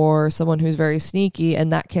or someone who's very sneaky,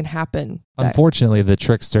 and that can happen. Unfortunately, the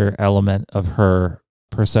trickster element of her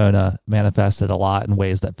persona manifested a lot in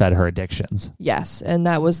ways that fed her addictions. Yes, and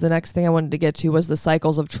that was the next thing I wanted to get to was the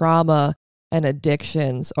cycles of trauma and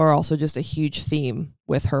addictions are also just a huge theme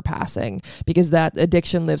with her passing because that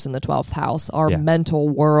addiction lives in the 12th house. Our mental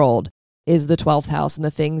world is the 12th house and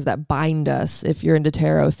the things that bind us. If you're into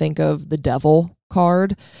tarot, think of the devil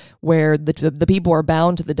card where the people are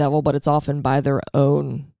bound to the devil, but it's often by their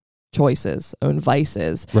own choices, own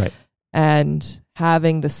vices. Right. And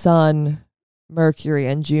having the sun, Mercury,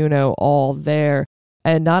 and Juno all there.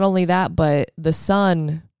 And not only that, but the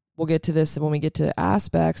sun, we'll get to this when we get to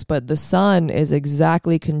aspects, but the sun is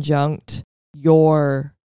exactly conjunct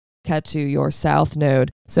your Ketu, your south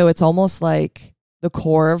node. So it's almost like the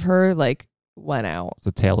core of her, like went out. It's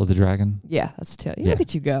the tail of the dragon. Yeah, that's the tail. Yeah. Look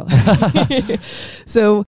at you go.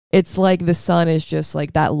 So it's like the sun is just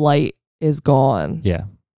like that light is gone. Yeah.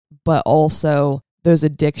 But also those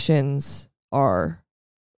addictions are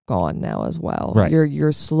gone now as well. Right.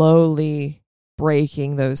 You're slowly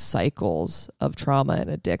breaking those cycles of trauma and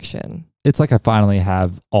addiction. It's like I finally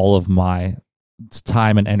have all of my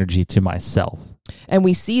time and energy to myself. And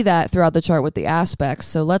we see that throughout the chart with the aspects.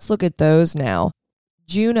 So let's look at those now.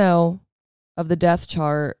 Juno of the death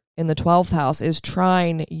chart in the 12th house is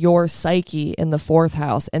trine your psyche in the 4th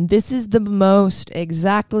house. And this is the most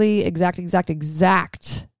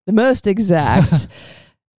the most exact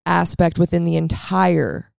aspect within the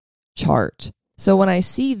entire chart. So when I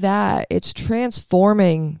see that, it's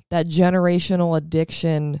transforming that generational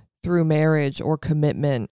addiction through marriage or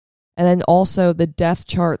commitment. And then also the death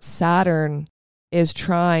chart Saturn is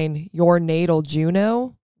trine your natal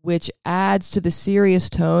Juno, which adds to the serious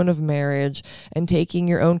tone of marriage and taking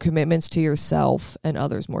your own commitments to yourself and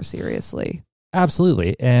others more seriously.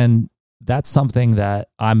 Absolutely. And that's something that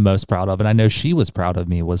I'm most proud of. And I know she was proud of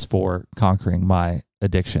me, was for conquering my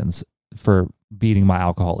addictions, for beating my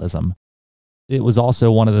alcoholism. It was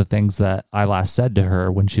also one of the things that I last said to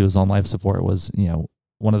her when she was on life support was,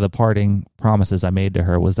 one of the parting promises I made to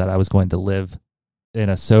her was that I was going to live in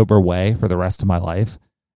a sober way for the rest of my life,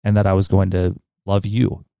 and that I was going to love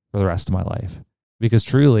you for the rest of my life. Because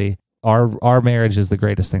truly, our marriage is the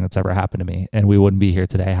greatest thing that's ever happened to me, and we wouldn't be here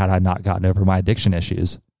today had I not gotten over my addiction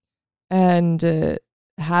issues. And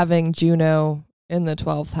having Juno in the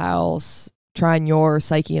 12th house, trine your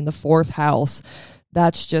psyche in the 4th house,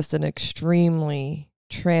 that's just an extremely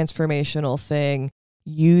transformational thing,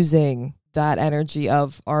 using that energy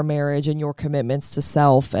of our marriage and your commitments to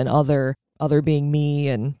self and other being me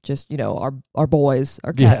and just, our boys,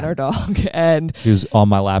 our cat and our dog, and who's on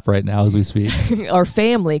my lap right now as we speak. Our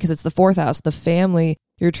family, because it's the 4th house, the family.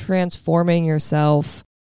 You're transforming yourself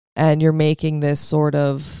and you're making this sort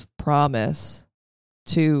of promise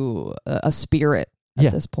to a spirit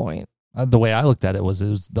at this point. The way I looked at it was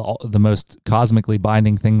the most cosmically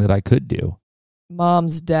binding thing that I could do.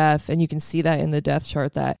 Mom's death, and you can see that in the death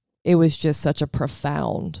chart, that it was just such a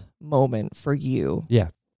profound moment for you. Yeah.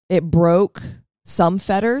 It broke some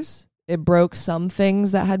fetters. It broke some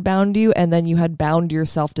things that had bound you, and then you had bound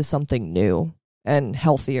yourself to something new and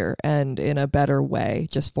healthier and in a better way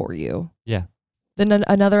just for you. Yeah. Then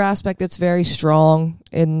another aspect that's very strong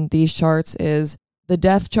in these charts is the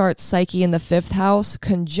death chart psyche in the 5th house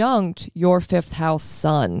conjunct your 5th house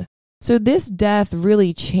sun. So this death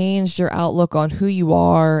really changed your outlook on who you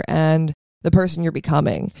are and the person you're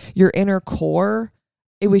becoming. Your inner core,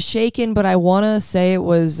 it was shaken, but I want to say it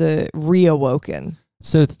was reawoken.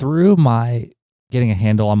 So through my getting a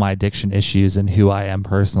handle on my addiction issues and who I am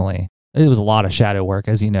personally, it was a lot of shadow work,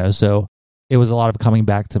 as you know. So it was a lot of coming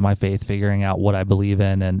back to my faith, figuring out what I believe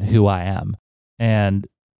in and who I am. And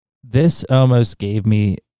this almost gave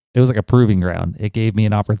me, it was like a proving ground. It gave me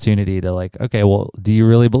an opportunity to okay, well, do you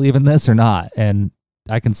really believe in this or not? And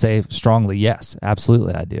I can say strongly, yes,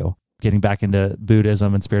 absolutely I do. Getting back into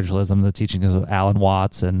Buddhism and spiritualism, the teachings of Alan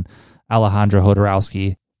Watts and Alejandro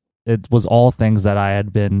Jodorowsky, it was all things that I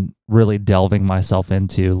had been really delving myself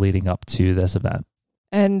into leading up to this event.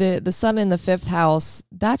 And the sun in the 5th house,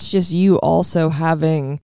 that's just you also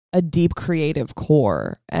having a deep creative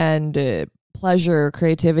core and pleasure,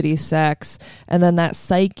 creativity, sex, and then that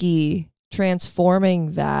psyche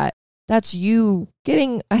transforming that. That's you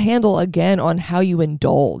getting a handle again on how you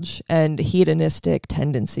indulge and hedonistic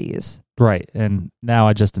tendencies. Right. And now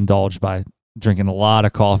I just indulge by drinking a lot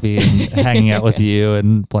of coffee and hanging out with you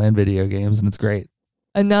and playing video games, and it's great.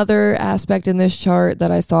 Another aspect in this chart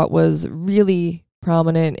that I thought was really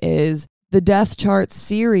prominent is the death chart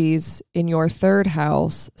series in your 3rd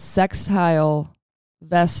house, sextile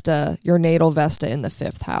Vesta, your natal Vesta in the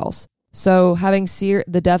 5th house. So having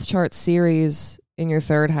the death chart series in your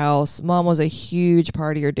 3rd house, Mom was a huge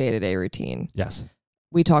part of your day-to-day routine. Yes.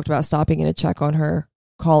 We talked about stopping in to check on her,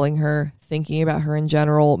 calling her, thinking about her in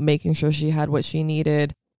general, making sure she had what she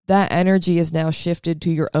needed. That energy is now shifted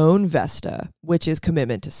to your own Vesta, which is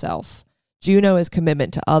commitment to self. Juno is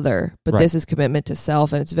commitment to other, but this is commitment to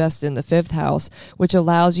self, and it's Vesta in the 5th house, which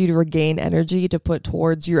allows you to regain energy to put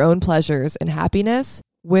towards your own pleasures and happiness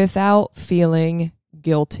without feeling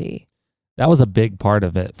guilty. That was a big part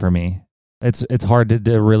of it for me. It's hard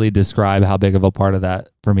to really describe how big of a part of that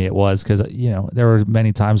for me it was, because there were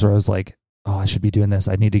many times where I was like, oh, I should be doing this.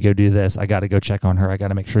 I need to go do this. I got to go check on her. I got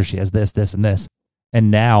to make sure she has this, this, and this. And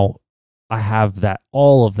now I have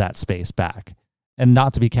all of that space back. And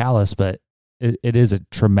not to be callous, but it is a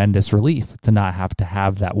tremendous relief to not have to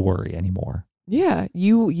have that worry anymore. Yeah,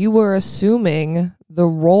 you were assuming the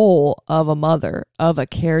role of a mother, of a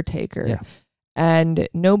caretaker. Yeah. And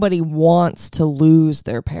nobody wants to lose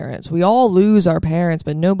their parents. We all lose our parents,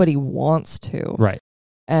 but nobody wants to. Right.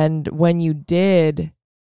 And when you did,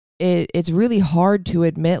 it's really hard to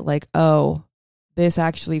admit, like, oh, this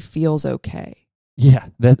actually feels okay. Yeah,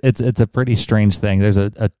 it's a pretty strange thing. There's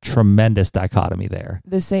a tremendous dichotomy there.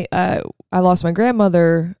 I lost my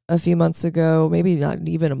grandmother a few months ago, maybe not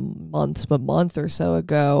even a month or so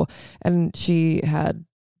ago, and she had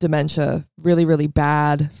dementia really, really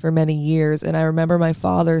bad for many years. And I remember my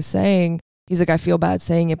father saying, he's like, I feel bad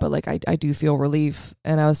saying it, but like I do feel relief.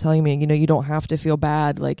 And I was telling me, you don't have to feel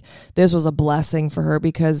bad. Like this was a blessing for her,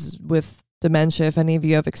 because with dementia, if any of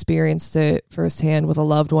you have experienced it firsthand with a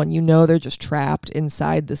loved one, they're just trapped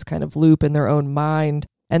inside this kind of loop in their own mind.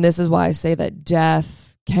 And this is why I say that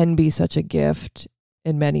death can be such a gift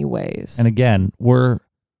in many ways. And again, we're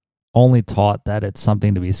only taught that it's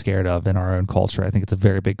something to be scared of in our own culture. I think it's a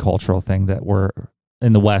very big cultural thing that we're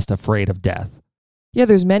in the West afraid of death. Yeah,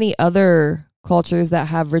 there's many other cultures that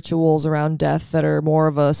have rituals around death that are more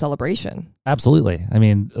of a celebration. Absolutely. I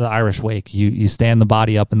mean, the Irish wake, you stand the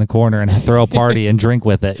body up in the corner and throw a party and drink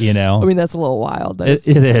with it, I mean, that's a little wild. It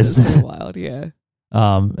is. It's pretty wild, yeah.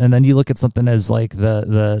 And then you look at something as like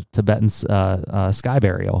the Tibetan sky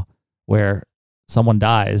burial, where someone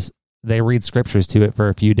dies, they read scriptures to it for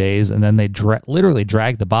a few days, and then they literally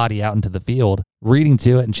drag the body out into the field, reading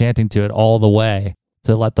to it and chanting to it all the way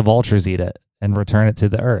to let the vultures eat it and return it to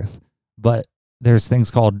the earth. But there's things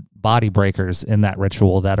called body breakers in that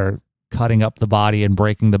ritual that are cutting up the body and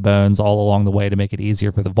breaking the bones all along the way to make it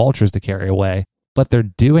easier for the vultures to carry away. But they're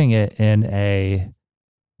doing it in a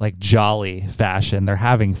like jolly fashion. They're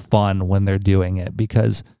having fun when they're doing it,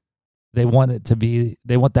 because they want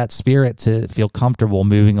that spirit to feel comfortable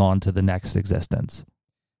moving on to the next existence.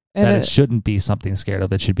 And it shouldn't be something scared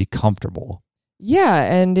of. It should be comfortable. Yeah.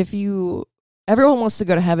 And everyone wants to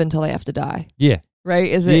go to heaven until they have to die. Yeah.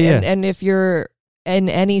 Right? Is it? Yeah. And if you're in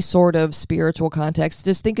any sort of spiritual context,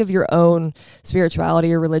 just think of your own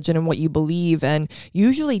spirituality or religion and what you believe. And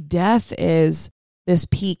usually death is this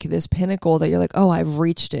peak, this pinnacle that you're like, oh, I've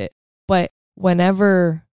reached it. But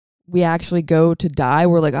whenever we actually go to die,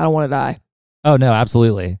 we're like, I don't want to die. Oh no,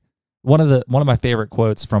 absolutely. One of my favorite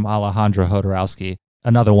quotes from Alejandro Jodorowsky,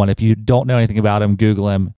 another one, if you don't know anything about him, Google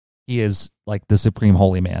him. He is like the supreme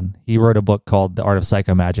holy man. He wrote a book called The Art of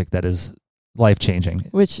Psychomagic that is life-changing.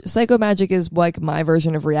 Which psychomagic is like my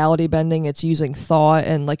version of reality bending. It's using thought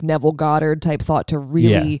and like Neville Goddard type thought to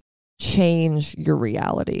really change your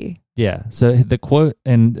reality. Yeah. So the quote,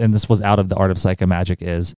 and this was out of The Art of Psychomagic,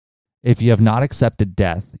 is, if you have not accepted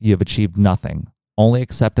death, you have achieved nothing. Only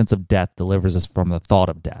acceptance of death delivers us from the thought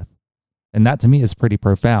of death. And that to me is pretty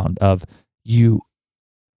profound, of you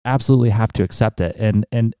absolutely have to accept it.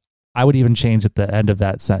 And I would even change at the end of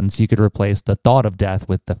that sentence. You could replace the thought of death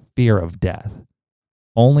with the fear of death.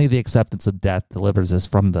 Only the acceptance of death delivers us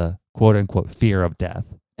from the quote unquote fear of death.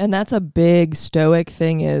 And that's a big Stoic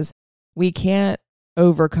thing, is we can't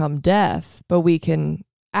overcome death, but we can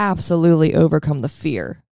absolutely overcome the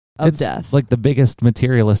fear of death. Like the biggest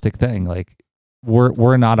materialistic thing. Like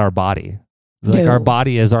we're not our body. Like our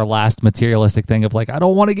body is our last materialistic thing of like, I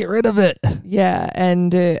don't want to get rid of it. Yeah.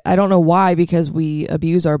 And I don't know why, because we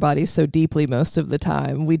abuse our bodies so deeply most of the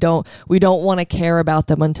time. We don't want to care about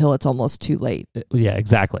them until it's almost too late. Yeah,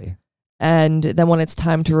 exactly. And then when it's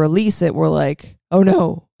time to release it, we're like, oh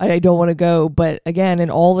no, I don't want to go. But again,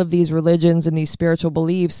 in all of these religions and these spiritual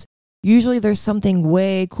beliefs, usually there's something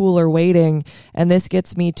way cooler waiting. And this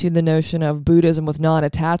gets me to the notion of Buddhism with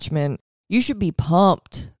non-attachment. You should be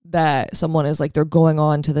pumped that someone is like, they're going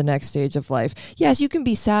on to the next stage of life. Yes, you can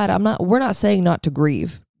be sad. We're not saying not to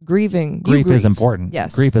grieve. Grief is important.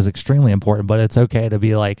 Yes. Grief is extremely important, but it's okay to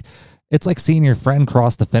be like, it's like seeing your friend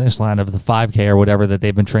cross the finish line of the 5K or whatever that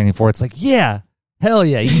they've been training for. It's like, yeah, hell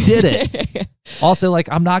yeah, you did it. Also,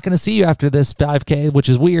 like, I'm not going to see you after this 5K, which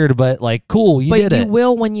is weird, but like, cool, you did it. But you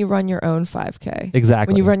will when you run your own 5K.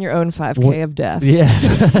 Exactly. When you run your own 5K of death. Yeah.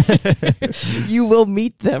 You will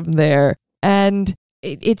meet them there. And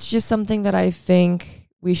it's just something that I think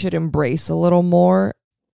we should embrace a little more.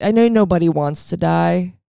 I know nobody wants to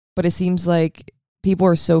die, but it seems like people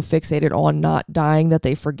are so fixated on not dying that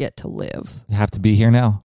they forget to live. You have to be here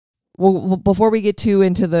now. Well, before we get too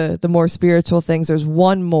into the more spiritual things, there's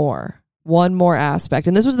one more aspect.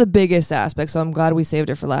 And this was the biggest aspect, so I'm glad we saved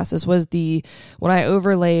it for last. This was when I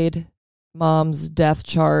overlaid Mom's death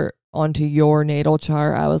chart onto your natal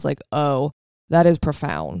chart, I was like, oh, that is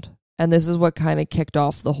profound. And this is what kind of kicked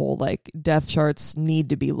off the whole like death charts need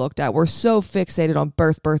to be looked at. We're so fixated on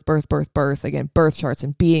birth. Again, birth charts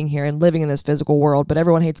and being here and living in this physical world. But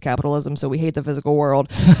everyone hates capitalism, so we hate the physical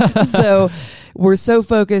world. So we're so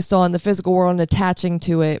focused on the physical world and attaching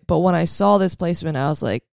to it. But when I saw this placement, I was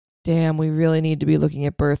like, damn, we really need to be looking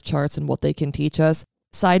at birth charts and what they can teach us.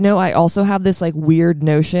 Side note, I also have this like weird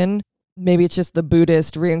notion. Maybe it's just the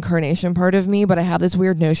Buddhist reincarnation part of me, but I have this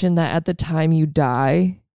weird notion that at the time you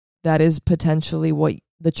die, that is potentially what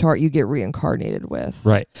the chart you get reincarnated with.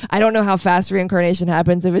 Right. I don't know how fast reincarnation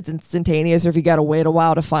happens, if it's instantaneous or if you got to wait a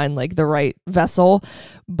while to find like the right vessel.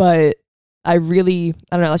 But I don't know,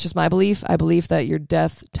 that's just my belief. I believe that your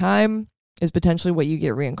death time is potentially what you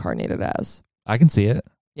get reincarnated as. I can see it.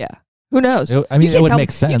 Yeah. Who knows? I mean, it would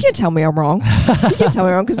make sense. You can't tell me I'm wrong. You can't tell me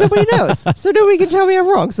I'm wrong because nobody knows. So nobody can tell me I'm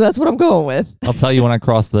wrong. So that's what I'm going with. I'll tell you when I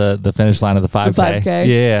cross the finish line of the 5K. The 5K?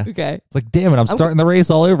 Yeah. Okay. It's like, damn it, I'm starting the race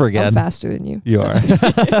all over again. I'm faster than you. You are.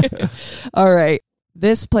 All right.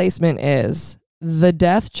 This placement is the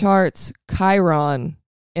death charts Chiron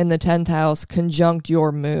in the 10th house conjunct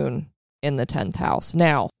your moon in the 10th house.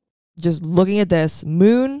 Now, just looking at this,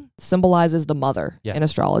 moon symbolizes the mother in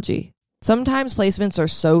astrology. Sometimes placements are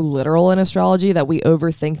so literal in astrology that we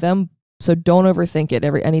overthink them. So don't overthink it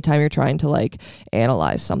anytime you're trying to like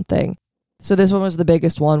analyze something. So this one was the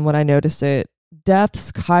biggest one when I noticed it.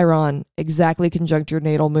 Death's Chiron exactly conjunct your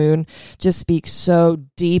natal moon just speaks so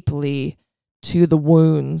deeply to the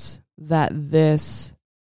wounds that this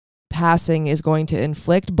passing is going to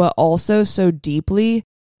inflict, but also so deeply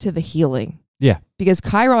to the healing. Yeah. Because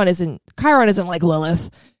Chiron isn't like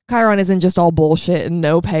Lilith. Chiron isn't just all bullshit and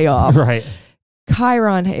no payoff. Right.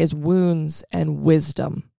 Chiron is wounds and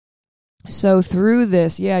wisdom. So through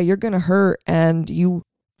this, you're going to hurt. And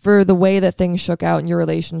for the way that things shook out in your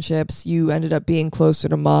relationships, you ended up being closer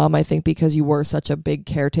to mom, I think, because you were such a big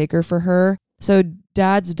caretaker for her. So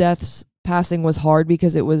dad's passing was hard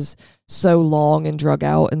because it was so long and drug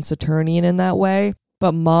out and Saturnian in that way.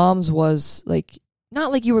 But mom's was like,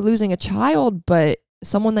 not like you were losing a child, but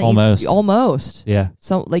someone that almost. Yeah.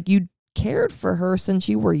 So like you cared for her since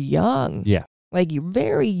you were young. Yeah. Like you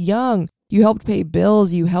very young. You helped pay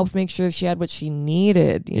bills. You helped make sure she had what she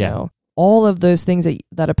needed. You know, all of those things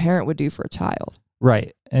that a parent would do for a child.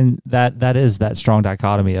 Right. And that is that strong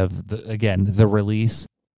dichotomy of the release.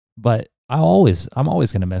 But I'm always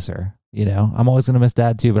going to miss her. You know, I'm always going to miss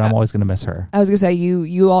dad too, but I'm always going to miss her. I was going to say,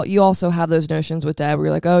 you also have those notions with dad where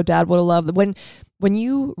you're like, oh, dad would have loved when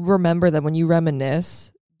you remember them, when you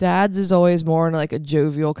reminisce, dad's is always more in like a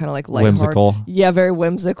jovial kind of like lighthearted, whimsical. Yeah, very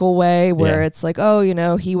whimsical way where it's like, oh, you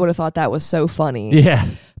know, he would have thought that was so funny. Yeah.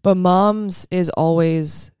 But mom's is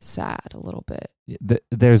always sad a little bit.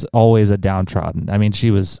 There's always a downtrodden. I mean,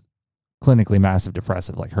 she was clinically massive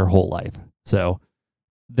depressive like her whole life. So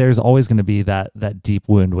there's always going to be that deep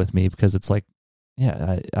wound with me because it's like,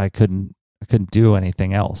 I couldn't do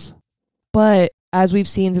anything else. But as we've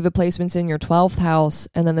seen through the placements in your 12th house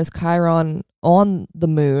and then this Chiron on the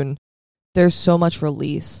moon, there's so much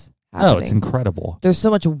release happening. Oh, it's incredible. There's so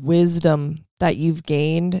much wisdom that you've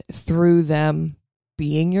gained through them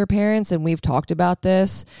being your parents. And we've talked about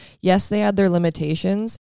this. Yes, they had their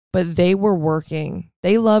limitations, but they were working.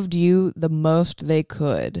 They loved you the most they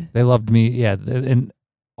could. They loved me, in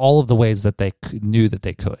all of the ways that they knew that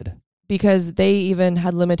they could. Because they even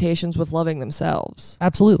had limitations with loving themselves.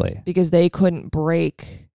 Absolutely. Because they couldn't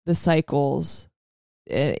break the cycles.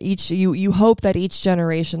 You hope that each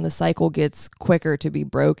generation the cycle gets quicker to be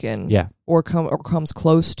broken. Yeah. Or comes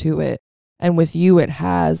close to it. And with you it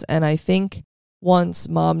has. And I think once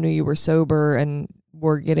mom knew you were sober and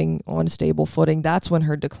were getting on stable footing, that's when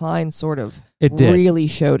her decline sort of really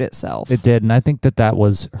showed itself. It did. And I think that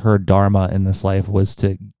was her dharma in this life, was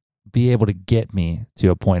to be able to get me to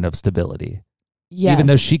a point of stability. Yes. Even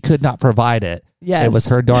though she could not provide it. Yes. It was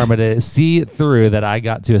her dharma to see it through that I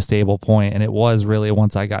got to a stable point. And it was really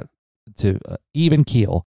once I got to even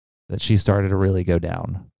keel that she started to really go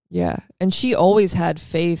down. Yeah. And she always had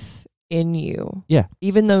faith in you. Yeah.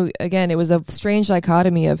 Even though, again, it was a strange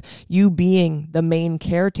dichotomy of you being the main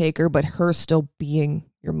caretaker, but her still being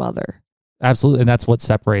your mother. Absolutely. And that's what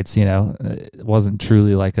separates, it wasn't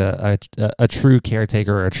truly like a true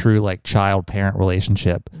caretaker or a true like child parent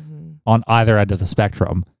relationship on either end of the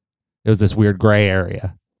spectrum. It was this weird gray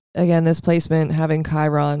area. Again, this placement having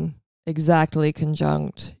Chiron exactly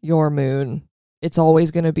conjunct your moon, it's always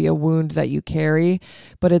going to be a wound that you carry,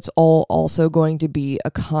 but it's also going to be a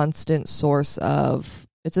constant source of,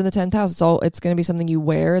 it's in the 10th house. It's going to be something you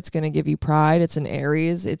wear. It's going to give you pride. It's an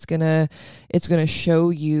Aries. It's going to show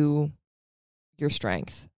you your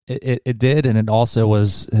strength. It did, and it also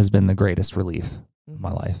has been the greatest relief of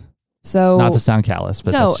my life. So not to sound callous,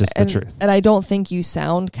 but that's just the truth. And I don't think you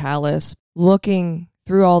sound callous. Looking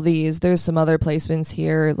through all these, there's some other placements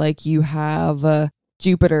here. Like you have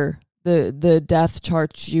Jupiter. The death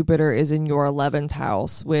chart Jupiter is in your 11th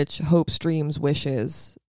house, which hopes, dreams,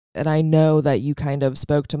 wishes. And I know that you kind of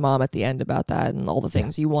spoke to Mom at the end about that and all the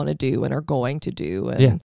things you want to do and are going to do.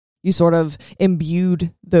 And you sort of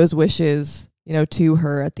imbued those wishes, to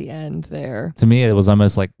her at the end there. To me, it was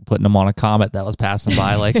almost like putting them on a comet that was passing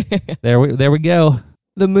by. Like, there we go.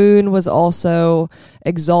 The moon was also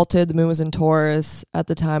exalted. The moon was in Taurus at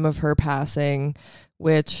the time of her passing,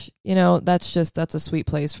 which, that's a sweet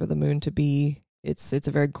place for the moon to be. It's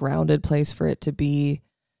a very grounded place for it to be.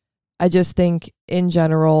 I just think in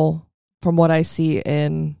general, from what I see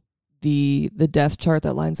in the death chart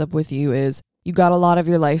that lines up with you, is you got a lot of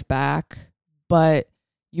your life back, but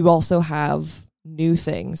you also have new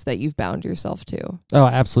things that you've bound yourself to. Oh,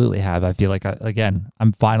 I absolutely have. I feel like,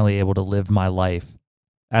 I'm finally able to live my life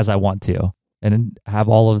as I want to and have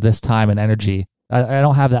all of this time and energy. I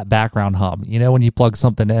don't have that background hum. When you plug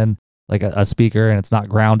something in, like a speaker, and it's not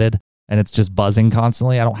grounded and it's just buzzing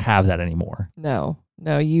constantly, I don't have that anymore. No,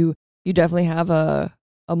 you definitely have a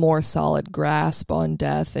more solid grasp on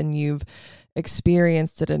death, and you've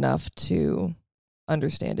experienced it enough to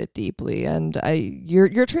understand it deeply. And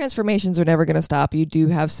your transformations are never going to stop. You do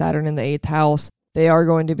have Saturn in the 8th house. They are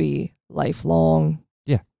going to be lifelong.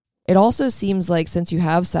 Yeah. It also seems like since you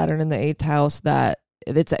have Saturn in the 8th house that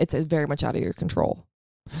it's very much out of your control.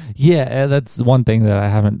 Yeah, that's one thing that I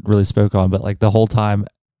haven't really spoke on, but like the whole time,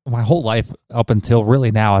 my whole life up until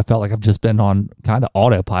really now, I felt like I've just been on kind of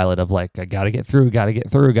autopilot of like, I got to get through.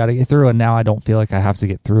 And now I don't feel like I have to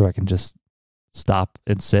get through. I can just stop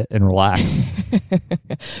and sit and relax.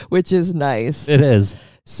 Which is nice. It is.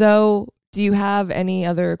 So do you have any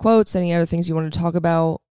other quotes, any other things you want to talk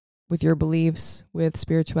about with your beliefs, with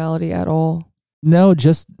spirituality at all? No,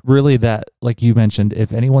 just really that, like you mentioned,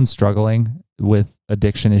 if anyone's struggling with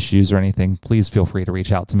addiction issues or anything, please feel free to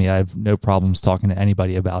reach out to me. I have no problems talking to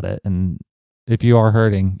anybody about it. And if you are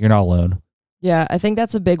hurting, you're not alone. Yeah, I think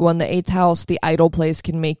that's a big one. The 8th house, the idle place,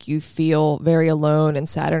 can make you feel very alone. And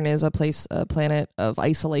Saturn is a planet of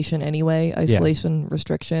isolation anyway,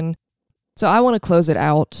 restriction. So I want to close it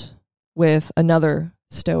out with another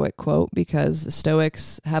Stoic quote, because the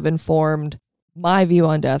Stoics have informed my view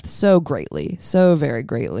on death so greatly, so very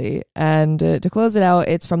greatly. And to close it out,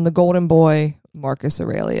 it's from the golden boy, Marcus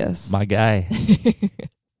Aurelius. My guy.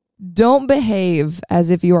 Don't behave as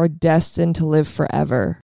if you are destined to live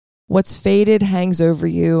forever. What's fated hangs over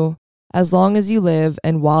you. As long as you live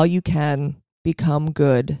and while you can, become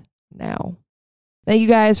good now. Thank you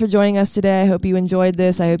guys for joining us today. I hope you enjoyed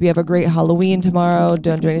this. I hope you have a great Halloween tomorrow.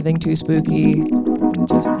 Don't do anything too spooky.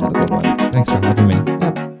 Just have a good one. Thanks for having me.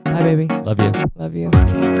 Yep. Bye, baby. Love you. Love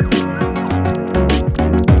you.